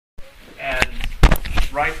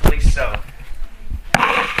rightfully so.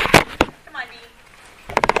 Come on,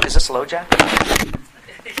 Dee. Is this low, Jack?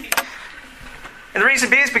 And the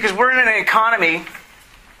reason being is because we're in an economy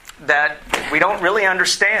that we don't really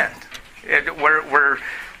understand. Where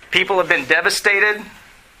people have been devastated,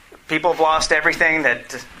 people have lost everything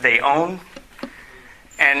that they own,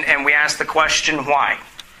 and we ask the question, why?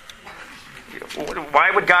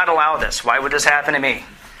 Why would God allow this? Why would this happen to me?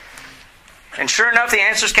 And sure enough, the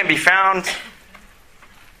answers can be found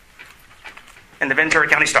in the Ventura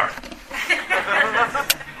County Star.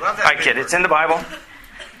 I kid, it's in the Bible.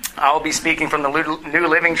 I'll be speaking from the New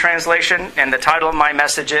Living Translation, and the title of my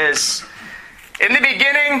message is, In the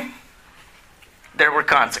Beginning, There Were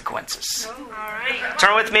Consequences. All right.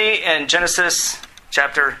 Turn with me in Genesis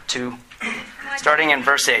chapter 2, starting in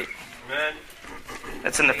verse 8. Amen.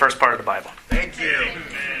 That's in the first part of the Bible. Thank you.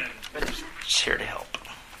 Just here to help.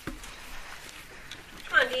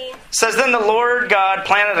 Come on, Dee. It says, Then the Lord God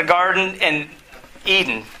planted a garden in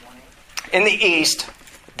Eden, in the east.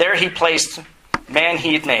 There he placed man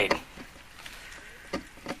he had made.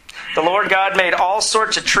 The Lord God made all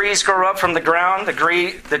sorts of trees grow up from the ground.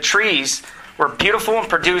 The trees were beautiful and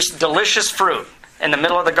produced delicious fruit. In the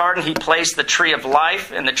middle of the garden he placed the tree of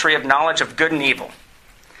life and the tree of knowledge of good and evil.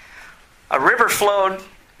 A river flowed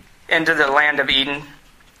into the land of Eden,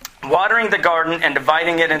 watering the garden and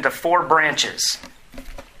dividing it into 4 branches.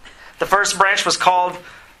 The first branch was called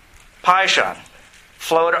Pishon,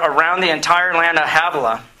 flowed around the entire land of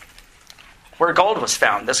Havilah, where gold was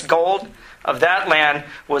found. This gold of that land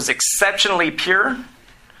was exceptionally pure.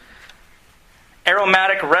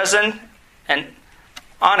 Aromatic resin and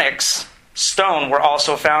onyx stone were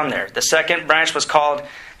also found there. The second branch was called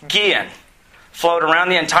Gihon, flowed around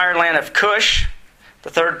the entire land of Cush. The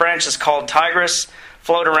third branch is called Tigris,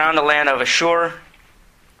 flowed around the land of Ashur.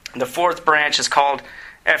 The fourth branch is called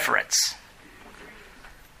Ephrates.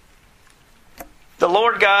 The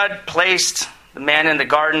Lord God placed the man in the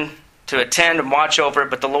garden to attend and watch over it,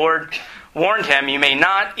 but the Lord warned him, you may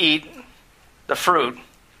not eat the fruit.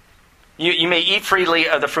 You may eat freely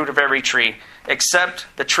of the fruit of every tree, except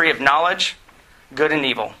the tree of knowledge, good and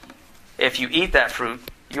evil. If you eat that fruit,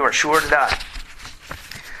 you are sure to die.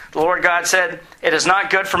 The Lord God said, it is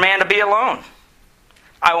not good for man to be alone.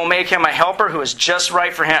 I will make him a helper who is just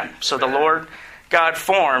right for him. So the Lord God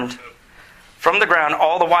formed from the ground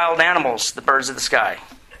all the wild animals, the birds of the sky.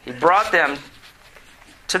 He brought them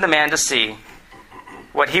to the man to see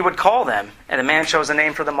what he would call them, and the man chose a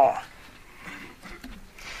name for them all.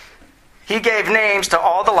 He gave names to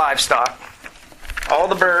all the livestock, all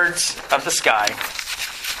the birds of the sky,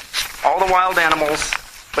 all the wild animals,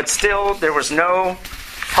 but still there was no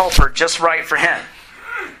helper just right for him.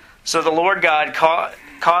 So the Lord God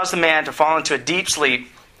caused the man to fall into a deep sleep.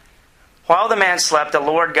 While the man slept, the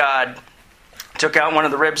Lord God took out one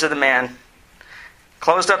of the ribs of the man,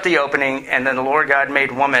 closed up the opening, and then the Lord God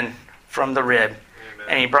made woman from the rib. Amen.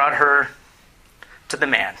 And he brought her to the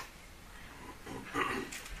man.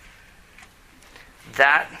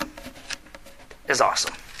 That is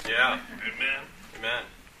awesome. Yeah. Amen. Amen.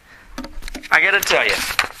 I got to tell you,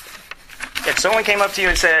 if someone came up to you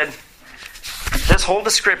and said, this whole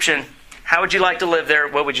description, how would you like to live there?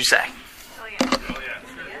 What would you say? Oh, yeah. Oh,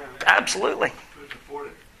 yeah. Absolutely.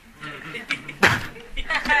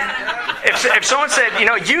 If someone said,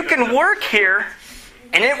 you can work here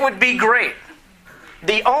and it would be great.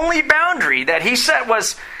 The only boundary that he set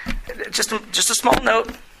was just a small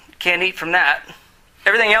note. Can't eat from that.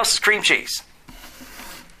 Everything else is cream cheese.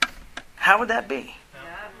 How would that be?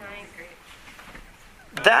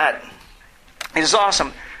 That is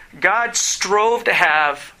awesome. God strove to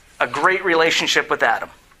have a great relationship with Adam.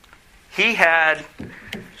 He had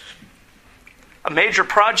a major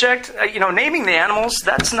project. Naming the animals,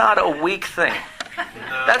 that's not a week thing.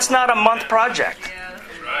 That's not a month project.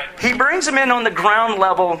 He brings him in on the ground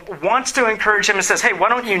level, wants to encourage him and says, hey, why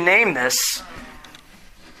don't you name this?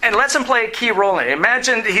 And lets him play a key role in it.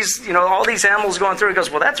 Imagine he's, all these animals going through. He goes,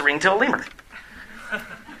 well, that's a ring-tailed lemur.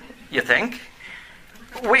 You think?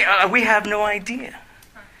 We have no idea.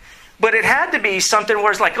 But it had to be something where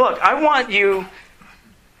it's like, look, I want you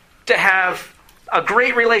to have a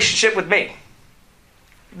great relationship with me.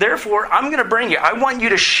 Therefore, I'm going to bring you. I want you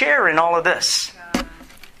to share in all of this.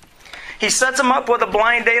 He sets him up with a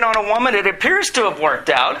blind date on a woman. It appears to have worked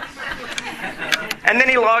out. And then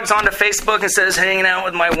he logs on to Facebook and says, hanging out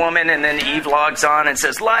with my woman. And then Eve logs on and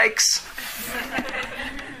says, likes.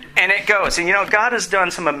 And it goes. And God has done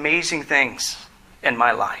some amazing things in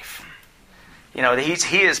my life. He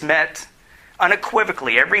has met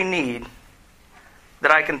unequivocally every need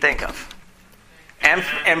that I can think of.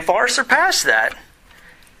 And far surpassed that.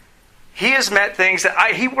 He has met things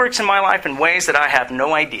that he works in my life in ways that I have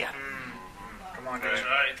no idea. Come on, That's Dave.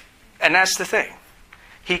 right. And that's the thing.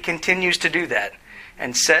 He continues to do that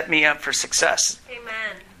and set me up for success.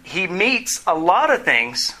 Amen. He meets a lot of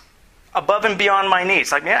things above and beyond my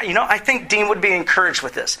needs. Like, man, I think Dean would be encouraged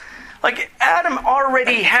with this. Like, Adam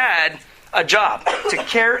already had a job to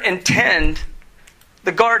care and tend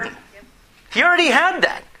the garden. He already had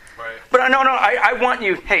that. Right. But I want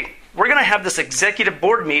you, hey, we're going to have this executive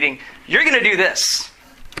board meeting. You're going to do this.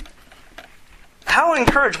 How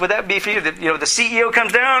encouraged would that be for you? That, the CEO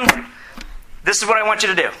comes down, this is what I want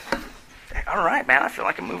you to do. All right, man, I feel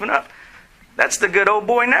like I'm moving up. That's the good old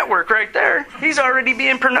boy network right there. He's already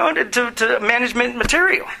being promoted to management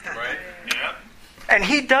material. Right. Yeah. And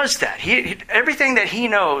he does that. Everything that he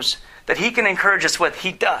knows that he can encourage us with,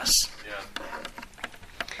 he does. Yeah.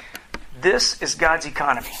 This is God's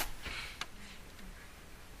economy.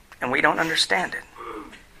 And we don't understand it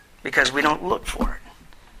because we don't look for it.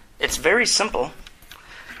 It's very simple,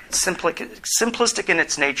 simplistic in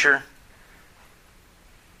its nature,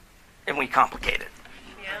 and we complicate it.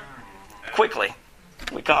 Yeah. Quickly,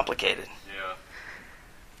 we complicate it. Yeah.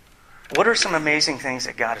 What are some amazing things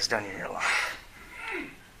that God has done in your life?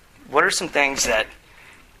 What are some things that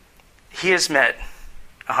He has met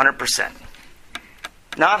 100%?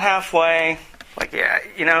 Not halfway, like,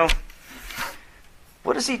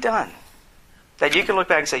 what has He done? That you can look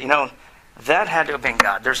back and say, that had to have been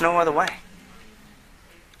God. There's no other way.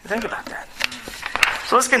 Think about that.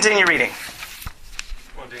 So let's continue reading.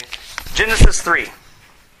 Come on, Dean. Genesis 3,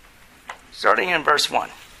 starting in verse 1.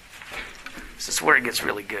 This is where it gets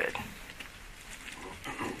really good.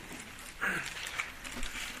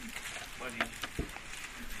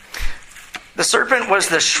 The serpent was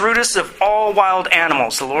the shrewdest of all wild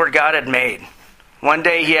animals the Lord God had made. One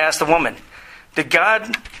day he asked the woman, "Did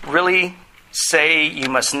God really say you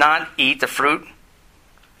must not eat the fruit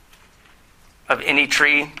of any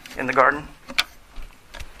tree in the garden?"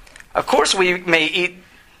 "Of course we may eat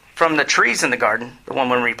from the trees in the garden," the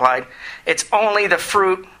woman replied. "It's only the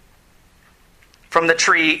fruit from the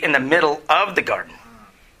tree in the middle of the garden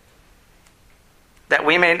that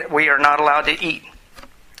we are not allowed to eat.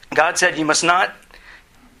 God said you must not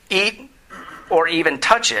eat or even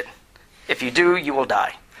touch it. If you do, you will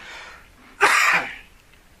die."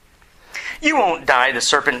 "You won't die," the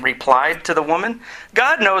serpent replied to the woman.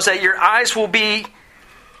 "God knows that your eyes will be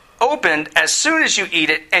opened as soon as you eat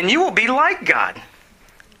it, and you will be like God,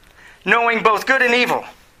 knowing both good and evil."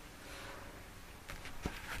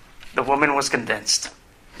 The woman was convinced.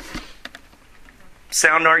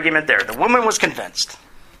 Sound argument there. The woman was convinced.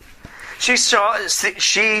 She saw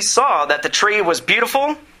that the tree was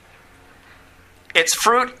beautiful, its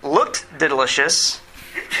fruit looked delicious,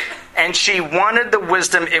 and she wanted the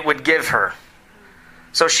wisdom it would give her.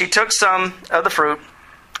 So she took some of the fruit,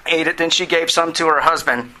 ate it, then she gave some to her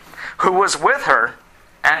husband, who was with her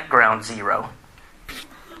at ground zero.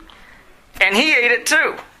 And he ate it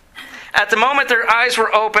too. At the moment their eyes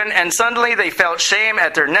were open, and suddenly they felt shame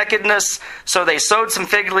at their nakedness, so they sewed some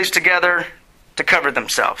fig leaves together to cover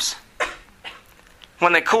themselves.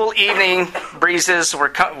 When the cool evening breezes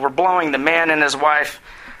were blowing, the man and his wife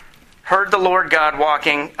heard the Lord God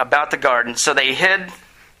walking about the garden, so they hid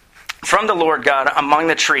from the Lord God among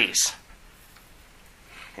the trees.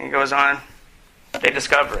 And he goes on, they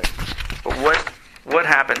discover it. But what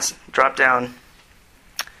happens? Drop down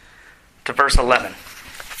to verse 11.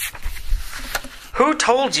 "Who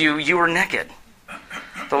told you you were naked?"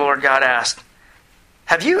 the Lord God asked.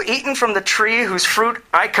 "Have you eaten from the tree whose fruit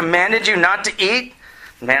I commanded you not to eat?"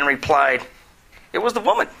 The man replied, "It was the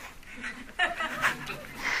woman."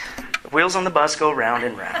 The wheels on the bus go round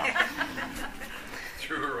and round.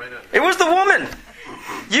 Threw her right up. It was the woman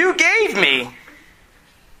who gave me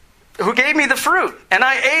the fruit, and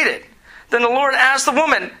I ate it. Then the Lord asked the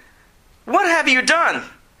woman, "What have you done?"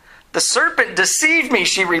 "The serpent deceived me,"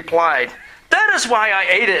 she replied. "That is why I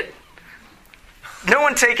ate it." No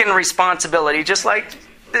one taking responsibility, just like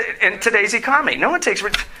in today's economy. No one takes.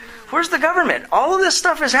 Where's the government? All of this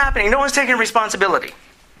stuff is happening. No one's taking responsibility.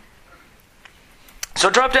 So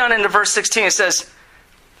drop down into verse 16. It says,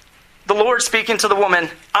 the Lord speaking to the woman,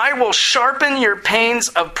 "I will sharpen your pains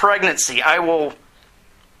of pregnancy.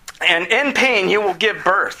 And in pain you will give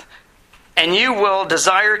birth. And you will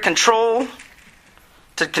desire to control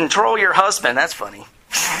your husband." That's funny.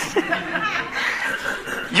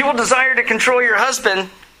 "You will desire to control your husband,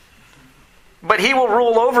 but he will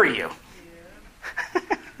rule over you."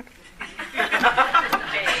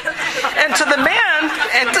 And to the man,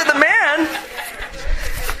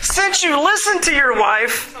 since you listen to your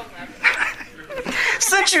wife,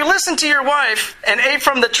 since you listened to your wife and ate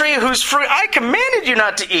from the tree whose fruit I commanded you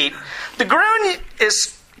not to eat, the ground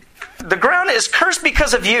is cursed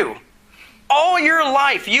because of you. All your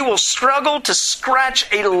life you will struggle to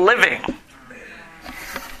scratch a living.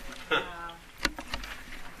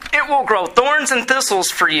 It will grow thorns and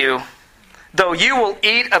thistles for you, though you will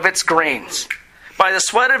eat of its grains. By the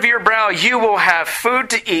sweat of your brow you will have food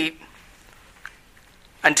to eat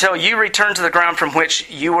until you return to the ground from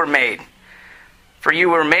which you were made. For you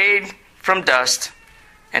were made from dust,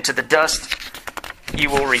 and to the dust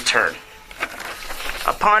you will return.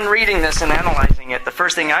 Upon reading this and analyzing it, the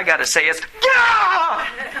first thing I got to say is, Gah!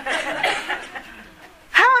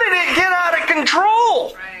 How did it get out of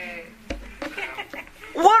control? Right.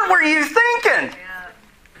 What were you thinking? Yeah.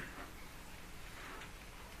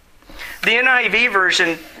 The NIV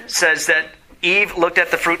version says that Eve looked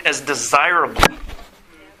at the fruit as desirable.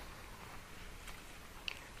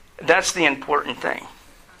 That's the important thing.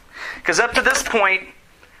 Because up to this point,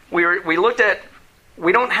 we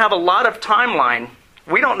don't have a lot of timeline.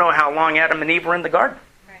 We don't know how long Adam and Eve were in the garden.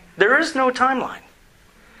 Right. There is no timeline.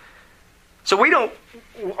 So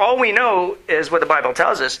all we know is what the Bible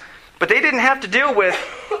tells us, but they didn't have to deal with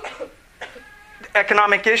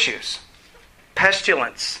economic issues,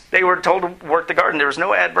 pestilence. They were told to work the garden. There was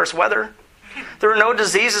no adverse weather. There were no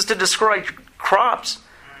diseases to destroy crops,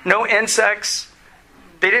 no insects.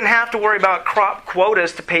 They didn't have to worry about crop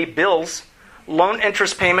quotas to pay bills, loan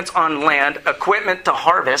interest payments on land, equipment to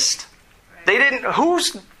harvest. They didn't.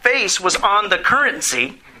 Whose face was on the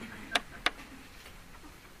currency?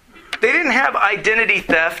 They didn't have identity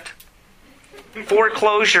theft,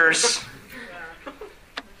 foreclosures,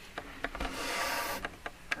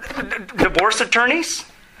 divorce attorneys.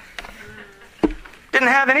 Didn't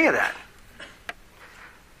have any of that.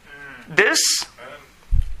 This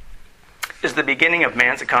is the beginning of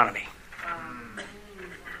man's economy.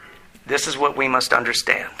 This is what we must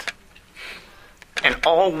understand. And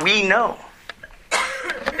all we know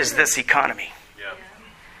is this economy.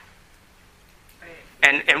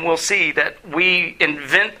 And we'll see that we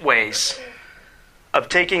invent ways of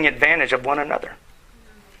taking advantage of one another.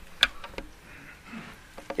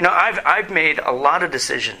 You know, I've made a lot of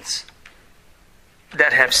decisions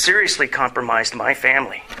that have seriously compromised my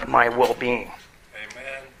family, my well-being.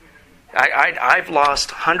 Amen. I've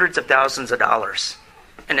lost hundreds of thousands of dollars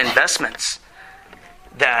in investments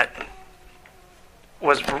that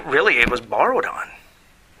was borrowed on.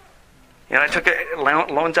 You know, I took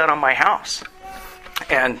loans out on my house,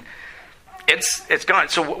 and it's gone.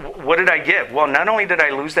 So what did I give? Well, not only did I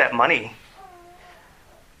lose that money,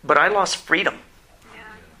 but I lost freedom.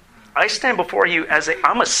 I stand before you as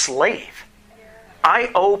I'm a slave.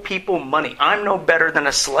 I owe people money. I'm no better than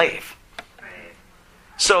a slave.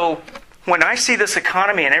 So when I see this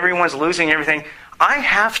economy and everyone's losing everything, I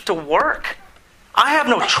have to work. I have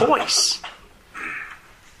no choice.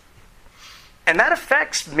 And that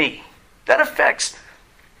affects me. That affects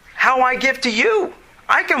how I give to you.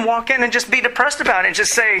 I can walk in and just be depressed about it and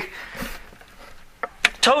just say,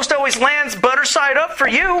 toast always lands butter side up for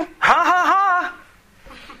you. Ha ha ha.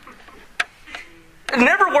 It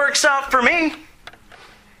never works out for me.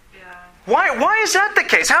 Why is that the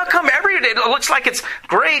case? How come every day it looks like it's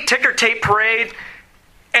great, ticker tape parade,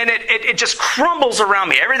 and it just crumbles around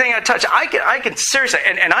me? Everything I touch, I can seriously,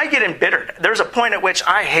 and I get embittered. There's a point at which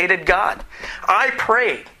I hated God. I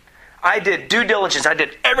prayed. I did due diligence. I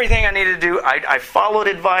did everything I needed to do. I followed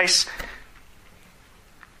advice,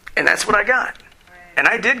 and that's what I got. And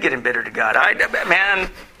I did get embittered to God. Man,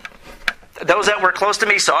 those that were close to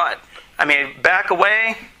me saw it. I mean, back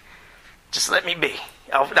away, just let me be.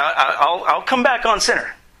 I'll come back on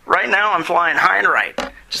center. Right now, I'm flying high and right.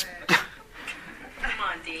 Just. Come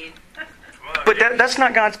on, Dean. But that's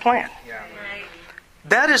not God's plan. Right.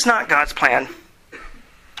 That is not God's plan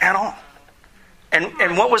at all.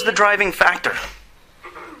 And what was the driving factor?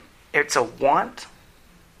 It's a want.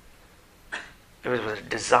 It was a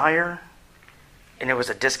desire. And it was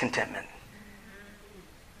a discontentment.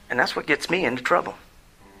 And that's what gets me into trouble.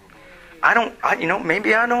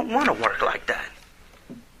 Maybe I don't want to work like that.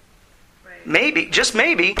 Maybe, just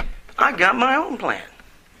maybe, I got my own plan.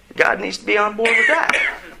 God needs to be on board with that.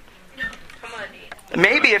 Come on, Dean.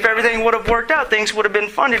 Maybe if everything would have worked out, things would have been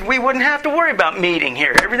funded. We wouldn't have to worry about meeting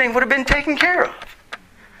here. Everything would have been taken care of.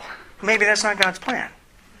 Maybe that's not God's plan.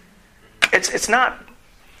 It's not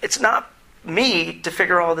me to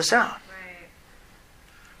figure all this out.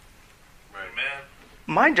 Right, man.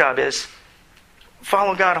 My job is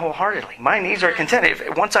follow God wholeheartedly. My needs are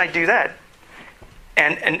content. Once I do that,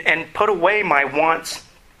 and put away my wants,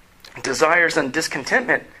 desires, and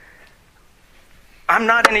discontentment, I'm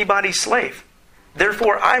not anybody's slave.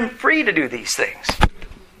 Therefore, I'm free to do these things.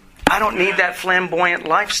 I don't need that flamboyant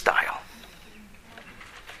lifestyle.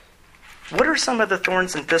 What are some of the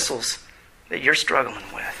thorns and thistles that you're struggling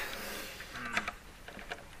with?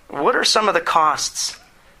 What are some of the costs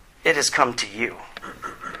it has come to you?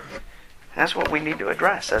 That's what we need to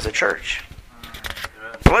address as a church.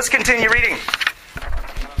 So let's continue reading.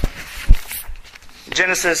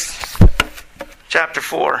 Genesis chapter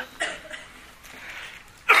 4.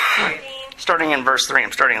 Starting in verse 3.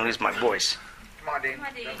 I'm starting to lose my voice. Come on, Dean.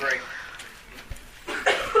 You're great.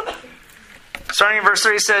 Starting in verse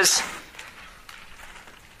 3 says,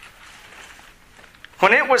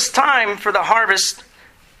 when it was time for the harvest,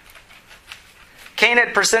 Cain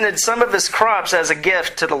had presented some of his crops as a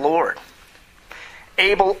gift to the Lord.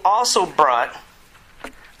 Abel also brought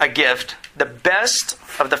a gift, the best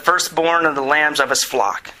of the firstborn of the lambs of his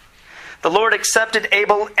flock. The Lord accepted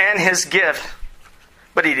Abel and his gift,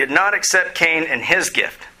 but he did not accept Cain and his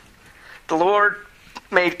gift. The Lord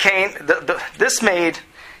made Cain, this made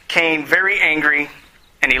Cain very angry,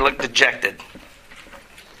 and he looked dejected.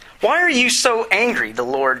 Why are you so angry? The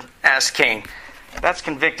Lord asked Cain. That's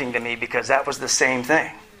convicting to me because that was the same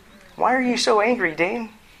thing. Why are you so angry, Dean?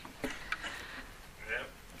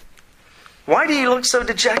 Why do you look so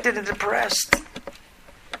dejected and depressed?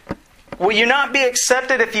 Will you not be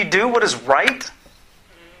accepted if you do what is right?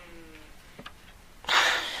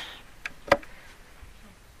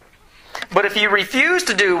 But if you refuse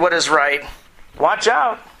to do what is right, watch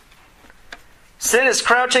out. Sin is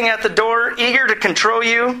crouching at the door, eager to control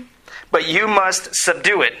you, but you must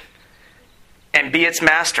subdue it and be its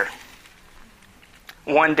master.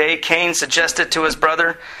 One day, Cain suggested to his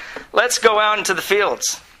brother, let's go out into the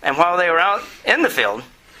fields. And while they were out in the field,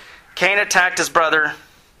 Cain attacked his brother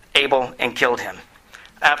Abel and killed him.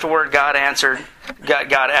 Afterward, God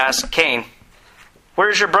asked Cain,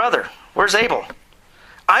 where's your brother? Where's Abel?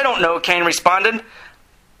 I don't know, Cain responded.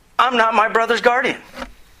 I'm not my brother's guardian.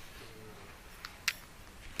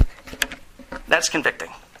 That's convicting.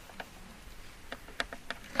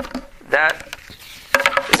 That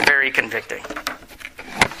is very convicting.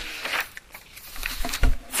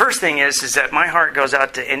 First thing is that my heart goes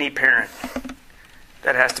out to any parent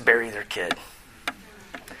that has to bury their kid.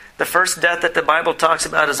 The first death that the Bible talks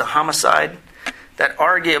about is a homicide that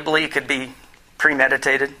arguably could be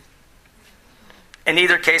premeditated. In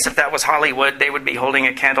either case, if that was Hollywood, they would be holding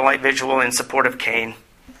a candlelight vigil in support of Cain.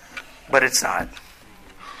 But it's not.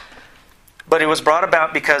 But it was brought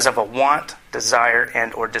about because of a want, desire,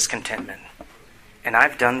 and or discontentment. And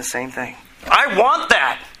I've done the same thing. I want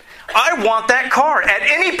that. I want that car at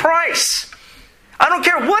any price. I don't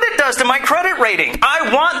care what it does to my credit rating.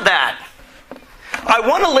 I want that. I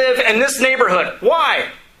want to live in this neighborhood. Why?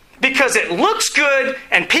 Because it looks good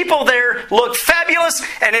and people there look fabulous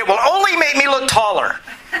and it will only make me look taller.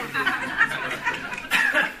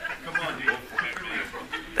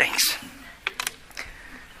 Thanks.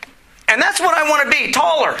 And that's what I want to be,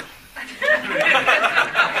 taller.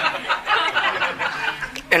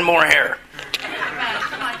 And more hair.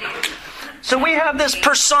 So we have this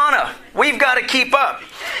persona we've got to keep up.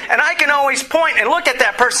 And I can always point and look at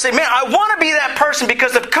that person and say, man, I want to be that person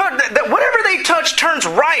because whatever they touch turns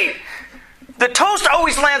right. The toast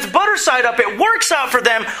always lands butter side up. It works out for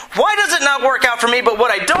them. Why does it not work out for me? But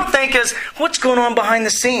what I don't think is, what's going on behind the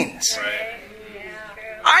scenes?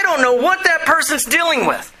 I don't know what that person's dealing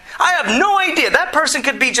with. I have no idea. That person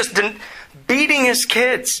could be just beating his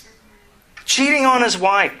kids, cheating on his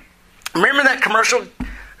wife. Remember that commercial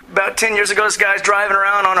about 10 years ago? This guy's driving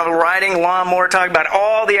around on a riding lawnmower talking about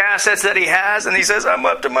all the assets that he has. And he says, I'm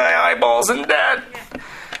up to my eyeballs in debt.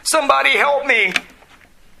 Somebody help me.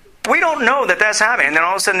 We don't know that that's happening. And then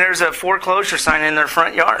all of a sudden there's a foreclosure sign in their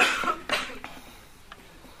front yard.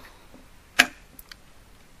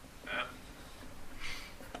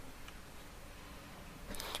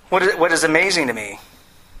 What is amazing to me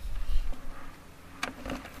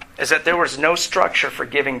is that there was no structure for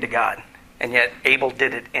giving to God, and yet Abel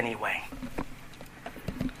did it anyway.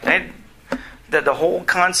 The whole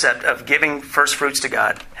concept of giving first fruits to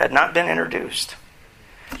God had not been introduced.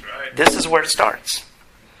 That's right. This is where it starts.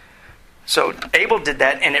 So Abel did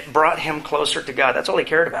that, and it brought him closer to God. That's all he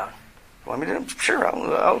cared about. Well, I mean, sure,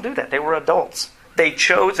 I'll do that. They were adults. They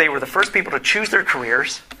were the first people to choose their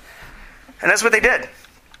careers, and that's what they did.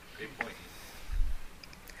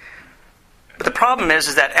 But the problem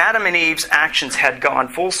is that Adam and Eve's actions had gone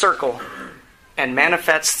full circle and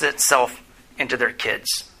manifests itself into their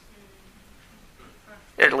kids.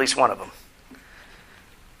 At least one of them.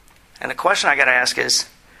 And the question I got to ask is,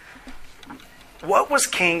 what was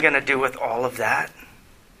Cain going to do with all of that?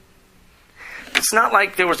 It's not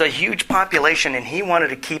like there was a huge population and he wanted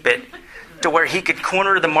to keep it to where he could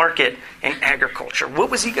corner the market in agriculture. What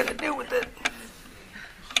was he going to do with it?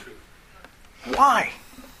 Why?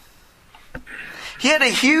 He had a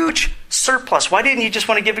huge surplus. Why didn't he just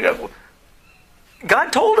want to give it?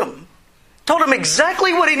 God told him. Told him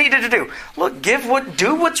exactly what he needed to do. Look,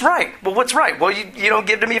 do what's right. Well, what's right? Well, you don't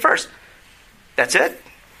give to me first. That's it?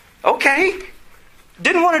 Okay.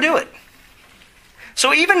 Didn't want to do it.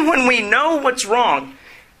 So even when we know what's wrong,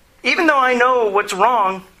 even though I know what's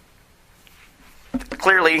wrong,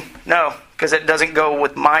 clearly, no, because it doesn't go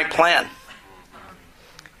with my plan.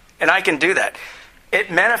 And I can do that. It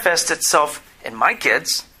manifests itself in my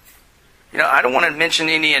kids. I don't want to mention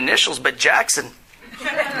any initials, but Jackson,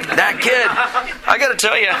 that kid, I got to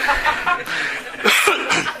tell you,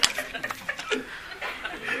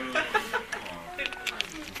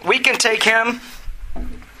 we can take him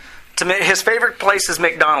to his favorite place is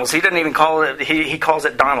McDonald's. He doesn't even call it, he calls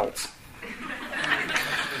it Donald's.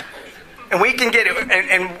 And we can get it,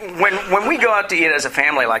 and when we go out to eat as a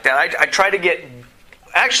family like that, I try to get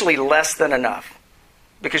actually less than enough.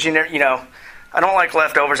 Because, I don't like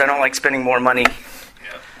leftovers. I don't like spending more money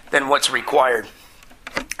than what's required.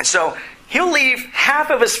 And so he'll leave half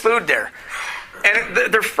of his food there. And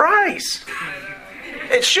they're fries.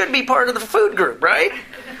 It should be part of the food group, right?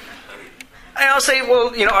 And I'll say, well,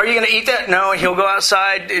 are you going to eat that? No, he'll go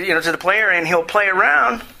outside, to the play area and he'll play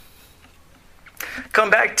around. Come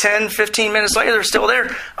back 10, 15 minutes later, they're still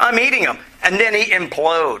there. I'm eating them. And then he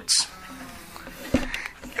implodes.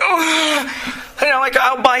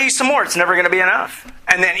 I'll buy you some more. It's never going to be enough.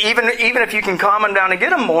 And then even if you can calm him down and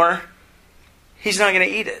get him more, he's not going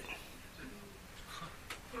to eat it.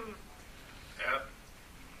 Yep.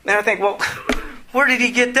 And I think, well, where did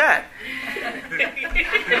he get that?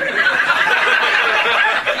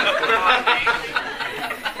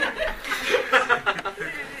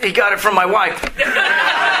 He got it from my wife.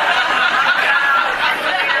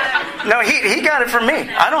 No, he got it from me.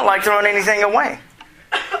 I don't like throwing anything away.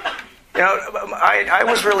 I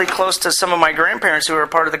was really close to some of my grandparents who were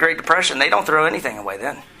part of the Great Depression. They don't throw anything away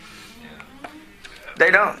then. They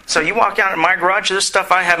don't. So you walk out in my garage, there's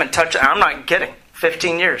stuff I haven't touched. I'm not kidding.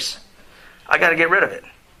 15 years. I got to get rid of it.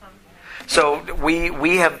 So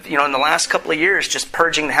we have, in the last couple of years, just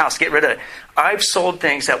purging the house, get rid of it. I've sold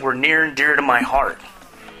things that were near and dear to my heart.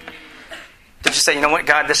 To just say, you know what,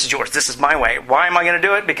 God, this is yours. This is my way. Why am I going to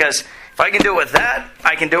do it? Because if I can do it with that,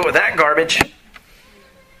 I can do it with that garbage.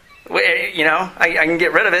 I can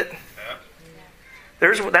get rid of it.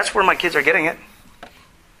 That's where my kids are getting it.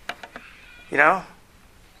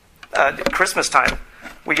 Christmas time,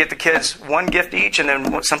 we get the kids one gift each and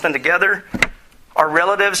then something together. Our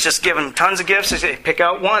relatives just give them tons of gifts. They say, pick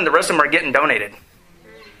out one. The rest of them are getting donated.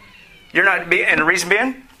 And the reason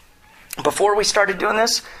being, before we started doing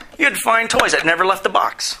this, you'd find toys that never left the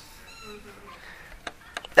box.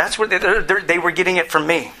 That's where they were getting it from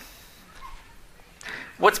me.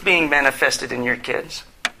 What's being manifested in your kids?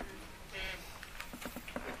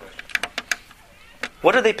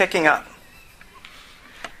 What are they picking up?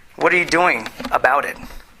 What are you doing about it?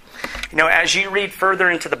 As you read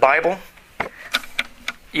further into the Bible,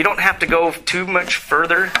 you don't have to go too much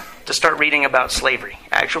further to start reading about slavery,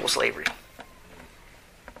 actual slavery.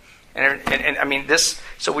 And I mean this.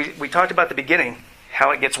 So we talked about the beginning,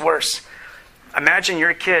 how it gets worse. Imagine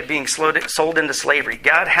your kid being sold into slavery.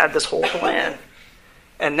 God had this whole plan.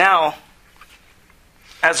 And now,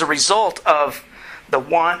 as a result of the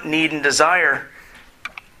want, need, and desire,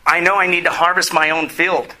 I know I need to harvest my own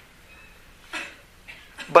field.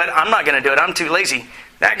 But I'm not going to do it. I'm too lazy.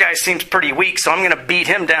 That guy seems pretty weak, so I'm going to beat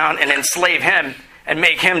him down and enslave him and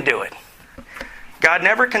make him do it. God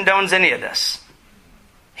never condones any of this.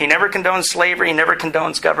 He never condones slavery. He never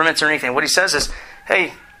condones governments or anything. What he says is,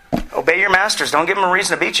 hey, obey your masters. Don't give them a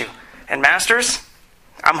reason to beat you. And masters,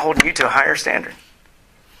 I'm holding you to a higher standard.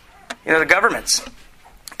 The governments,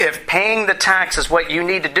 if paying the tax is what you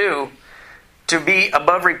need to do to be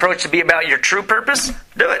above reproach, to be about your true purpose,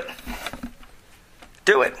 do it.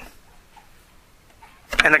 Do it.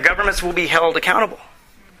 And the governments will be held accountable.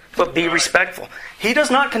 But be respectful. He does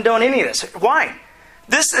not condone any of this. Why?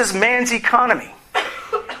 This is man's economy.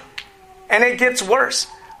 And it gets worse.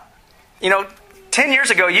 10 years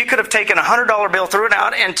ago, you could have taken a $100 bill, threw it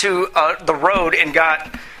out into the road, and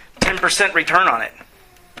got 10% return on it.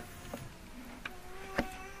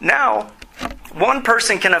 Now, one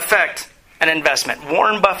person can affect an investment.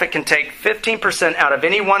 Warren Buffett can take 15% out of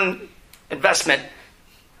any one investment,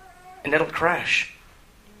 and it'll crash.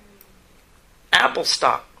 Apple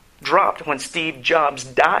stock dropped when Steve Jobs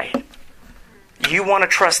died. You want to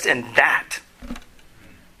trust in that?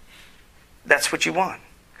 that's what you want.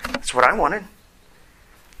 That's what I wanted.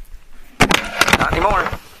 Not anymore.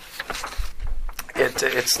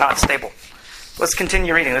 It's not stable. Let's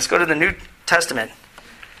continue reading. Let's go to the New Testament.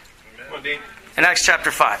 In Acts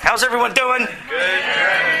chapter 5. How's everyone doing?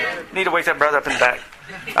 Good. Need to wake that brother up in the back.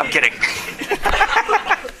 I'm kidding.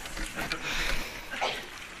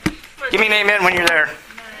 Give me an amen when you're there.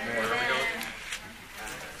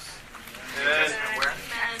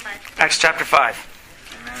 Acts chapter 5.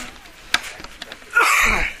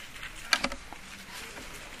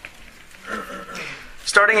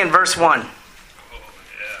 Starting in verse 1.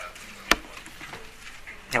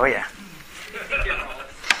 Oh, yeah.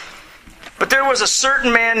 But there was a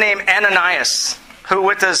certain man named Ananias, who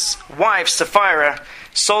with his wife Sapphira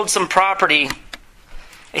sold some property.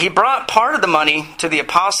 He brought part of the money to the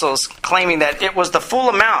apostles, claiming that it was the full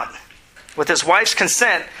amount. With his wife's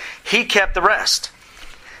consent, he kept the rest.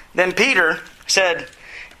 Then Peter said,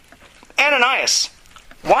 Ananias,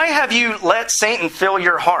 why have you let Satan fill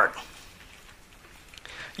your heart?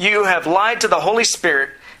 You have lied to the Holy Spirit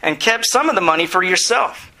and kept some of the money for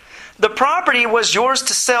yourself. The property was yours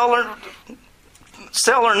to sell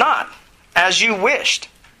or not, as you wished.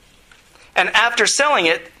 And after selling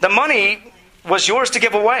it, the money was yours to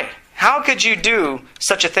give away. How could you do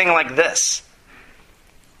such a thing like this?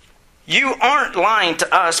 You aren't lying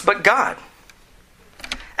to us, but God.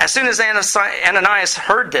 As soon as Ananias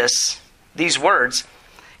heard these words,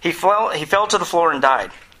 he fell to the floor and died.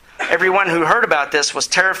 Everyone who heard about this was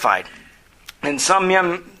terrified. And some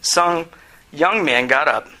young men got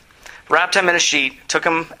up, wrapped him in a sheet, took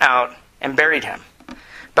him out, and buried him.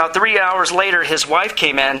 About 3 hours later, his wife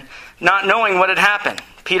came in, not knowing what had happened.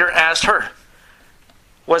 Peter asked her,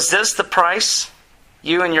 Was this the price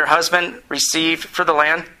you and your husband received for the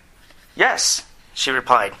land? Yes, she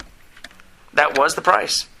replied. That was the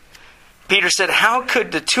price. Peter said, How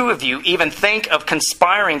could the two of you even think of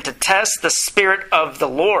conspiring to test the Spirit of the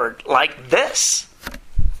Lord like this?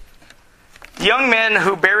 The young men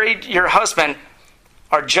who buried your husband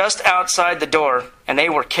are just outside the door, and they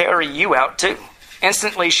will carry you out too.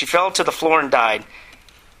 Instantly she fell to the floor and died.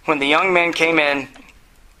 When the young men came in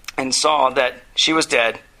and saw that she was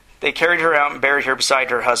dead, they carried her out and buried her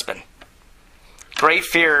beside her husband. Great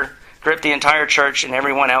fear gripped the entire church and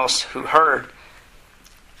everyone else who heard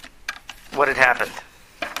what had happened.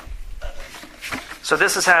 So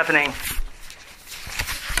this is happening.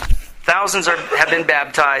 Thousands have been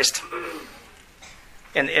baptized.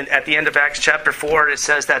 And at the end of Acts chapter 4, it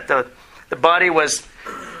says that the body was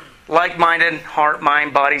like-minded, heart,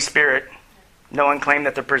 mind, body, spirit. No one claimed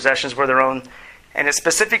that their possessions were their own. And it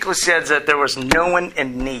specifically says that there was no one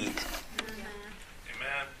in need.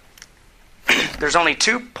 Amen. There's only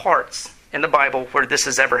 2 parts in the Bible where this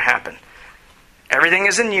has ever happened. Everything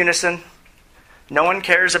is in unison. No one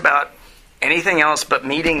cares about anything else but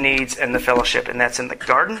meeting needs and the fellowship. And that's in the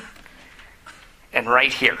garden and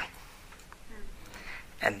right here.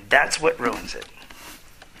 And that's what ruins it.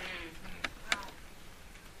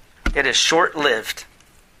 It is short-lived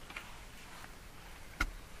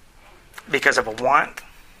because of a want,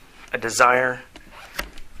 a desire,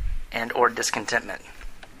 and or discontentment.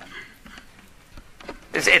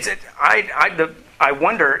 I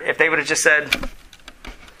wonder if they would have just said,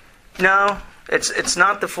 no, it's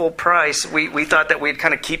not the full price. We thought that we'd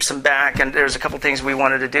kind of keep some back, and there's a couple things we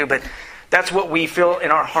wanted to do, but that's what we feel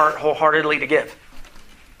in our heart wholeheartedly to give.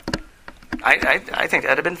 I think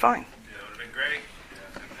that'd have been fine. Yeah, it would have been great.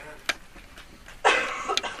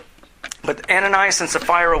 But Ananias and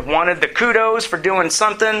Sapphira wanted the kudos for doing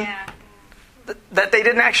something that they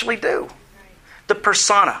didn't actually do. The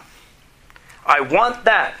persona. I want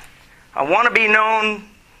that. I want to be known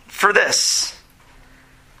for this.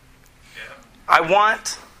 Yeah. I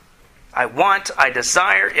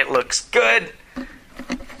desire, it looks good.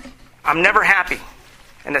 I'm never happy.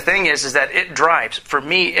 And the thing is that it drives. For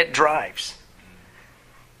me, it drives.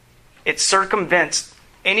 It circumvents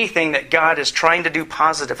anything that God is trying to do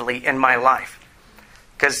positively in my life.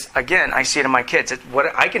 Because, again, I see it in my kids.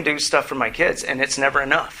 I can do stuff for my kids, and it's never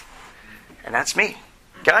enough. And that's me.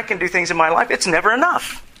 God can do things in my life. It's never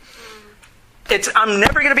enough. I'm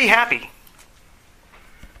never going to be happy.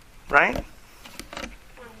 Right?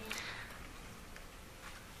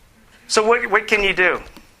 So what can you do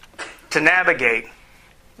to navigate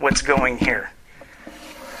what's going here?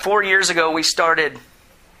 4 years ago, we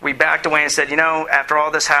backed away and said, after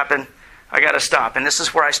all this happened, I got to stop. And this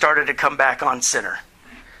is where I started to come back on center.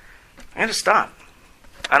 I got to stop.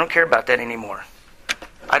 I don't care about that anymore.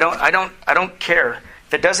 I don't care.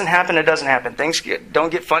 If it doesn't happen, it doesn't happen. Things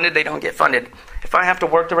don't get funded, they don't get funded. If I have to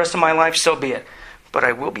work the rest of my life, so be it. But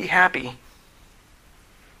I will be happy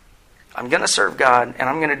I'm going to serve God, and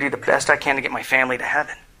I'm going to do the best I can to get my family to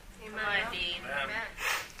heaven. Amen, Dean.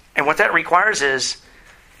 And what that requires is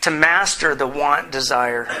to master the want,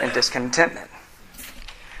 desire, and discontentment.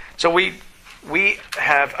 So we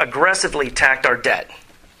have aggressively tacked our debt.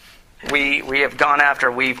 We have gone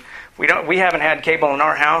after. We haven't had cable in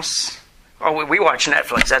our house. Oh, we watch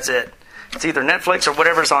Netflix. That's it. It's either Netflix or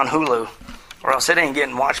whatever's on Hulu, or else it ain't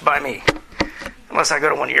getting watched by me, unless I go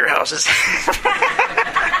to one of your houses.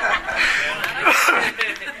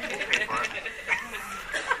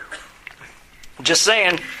 Just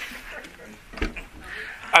saying.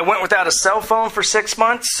 I went without a cell phone for 6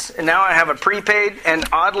 months, and now I have a prepaid, and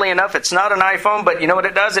oddly enough, it's not an iPhone, but you know what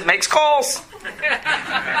it does? It makes calls.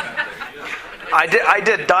 I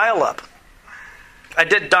did dial-up. I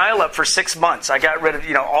did dial-up for 6 months. I got rid of,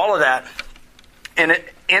 all of that. And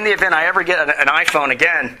in the event I ever get an iPhone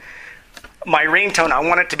again, my ringtone, I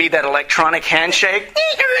want it to be that electronic handshake.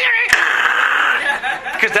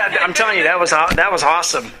 Because I'm telling you, that was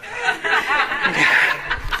awesome.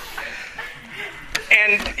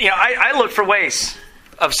 And I look for ways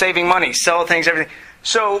of saving money, sell things, everything.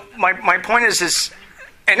 So my point is,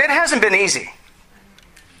 and it hasn't been easy.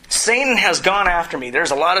 Satan has gone after me.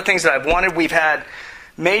 There's a lot of things that I've wanted. We've had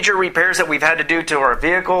major repairs that we've had to do to our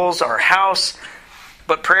vehicles, our house.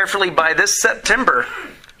 But prayerfully, by this September,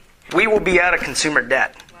 we will be out of consumer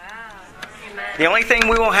debt. Wow. The only thing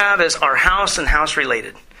we will have is our house and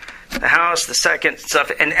house-related. The house, the second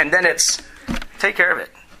stuff, and then it's take care of it.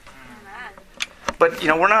 But,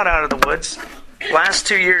 we're not out of the woods. Last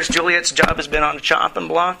 2 years, Juliet's job has been on the chopping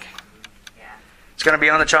block. It's going to be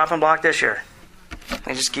on the chopping block this year.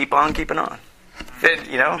 And just keep on keeping on.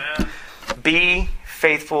 Be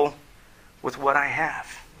faithful with what I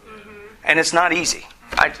have. And it's not easy.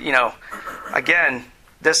 Again,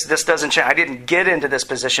 this doesn't change. I didn't get into this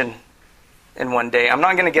position in one day. I'm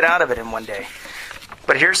not going to get out of it in one day.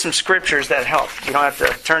 But here's some scriptures that help. You don't have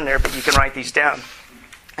to turn there, but you can write these down.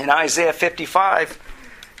 In Isaiah 55,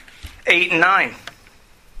 8 and 9.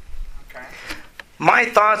 Okay. My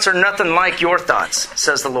thoughts are nothing like your thoughts,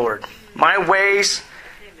 says the Lord. My ways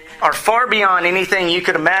are far beyond anything you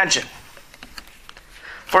could imagine.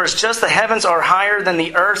 For as just the heavens are higher than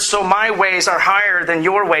the earth, so my ways are higher than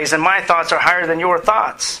your ways, and my thoughts are higher than your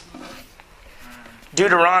thoughts.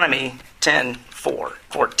 Deuteronomy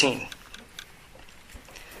 10:14.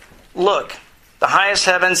 Look, the highest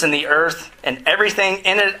heavens and the earth and everything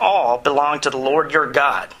in it all belong to the Lord your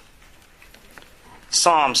God.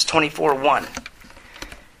 Psalms 24:1.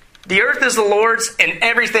 The earth is the Lord's and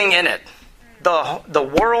everything in it. The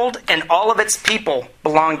world and all of its people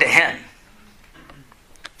belong to Him.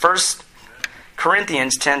 1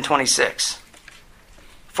 Corinthians 10:26.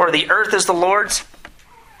 For the earth is the Lord's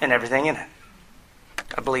and everything in it.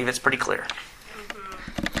 I believe it's pretty clear.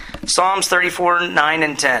 Psalms 34:9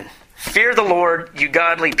 and 10. Fear the Lord, you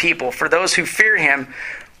godly people, for those who fear Him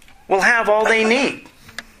will have all they need.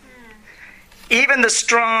 Even the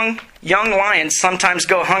strong young lions sometimes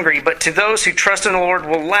go hungry, but to those who trust in the Lord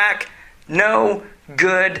will lack no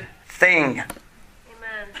good thing.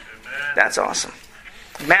 Amen. That's awesome.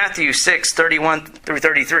 Matthew 6:31 through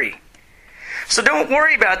 33. So don't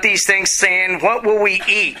worry about these things saying, what will we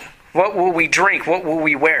eat? What will we drink? What will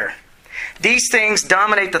we wear? These things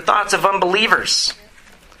dominate the thoughts of unbelievers.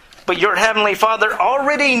 But your heavenly Father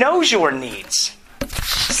already knows your needs.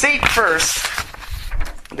 Seek first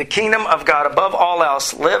the kingdom of God above all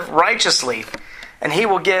else. Live righteously, and He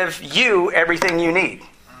will give you everything you need.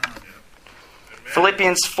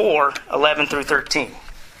 Philippians 4:11 through 13.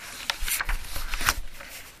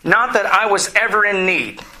 Not that I was ever in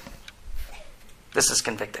need. This is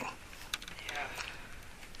convicting.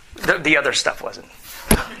 The other stuff wasn't.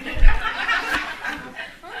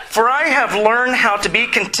 For I have learned how to be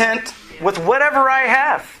content with whatever I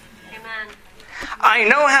have. Amen. I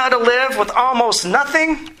know how to live with almost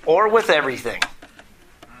nothing or with everything.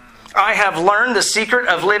 I have learned the secret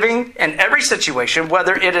of living in every situation,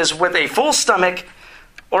 whether it is with a full stomach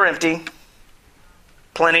or empty,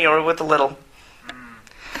 plenty or with a little.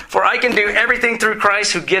 For I can do everything through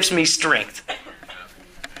Christ who gives me strength.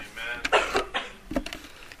 Amen.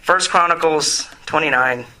 1 Chronicles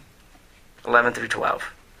 29:11 through 12.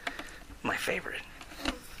 My favorite.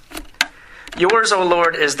 Yours, O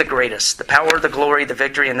Lord, is the greatest, the power, the glory, the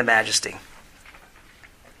victory, and the majesty.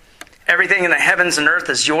 Everything in the heavens and earth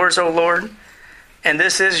is yours, O Lord, and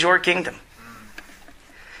this is your kingdom.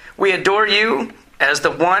 We adore you as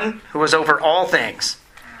the one who is over all things.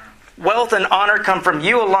 Wealth and honor come from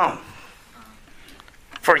you alone.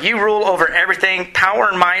 For you rule over everything. Power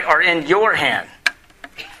and might are in your hand.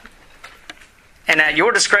 And at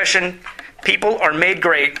your discretion, people are made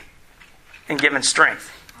great and given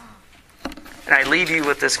strength. And I leave you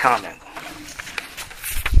with this comment.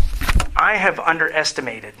 I have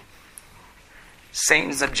underestimated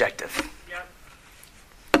Satan's objective.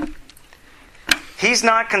 He's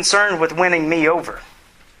not concerned with winning me over.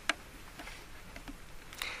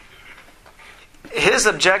 His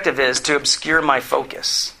objective is to obscure my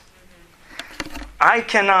focus. I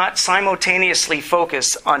cannot simultaneously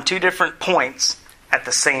focus on two different points at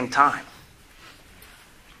the same time.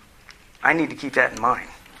 I need to keep that in mind.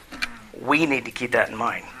 We need to keep that in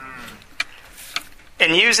mind.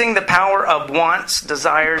 In using the power of wants,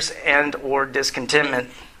 desires, and or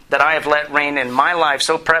discontentment that I have let reign in my life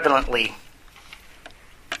so prevalently,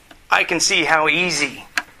 I can see how easy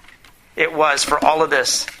it was for all of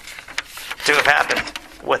this to have happened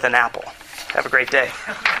with an apple. Have a great day.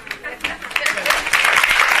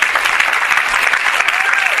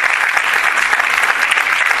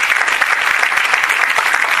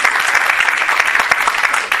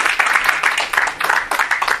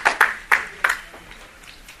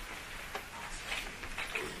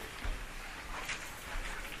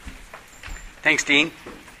 Thanks, Dean.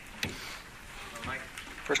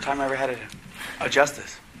 First time I ever had to adjust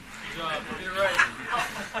this.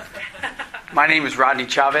 My name is Rodney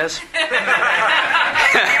Chavez. Going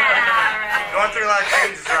through a lot of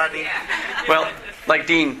changes, Rodney. Well, like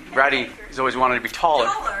Dean, Rodney has always wanted to be taller.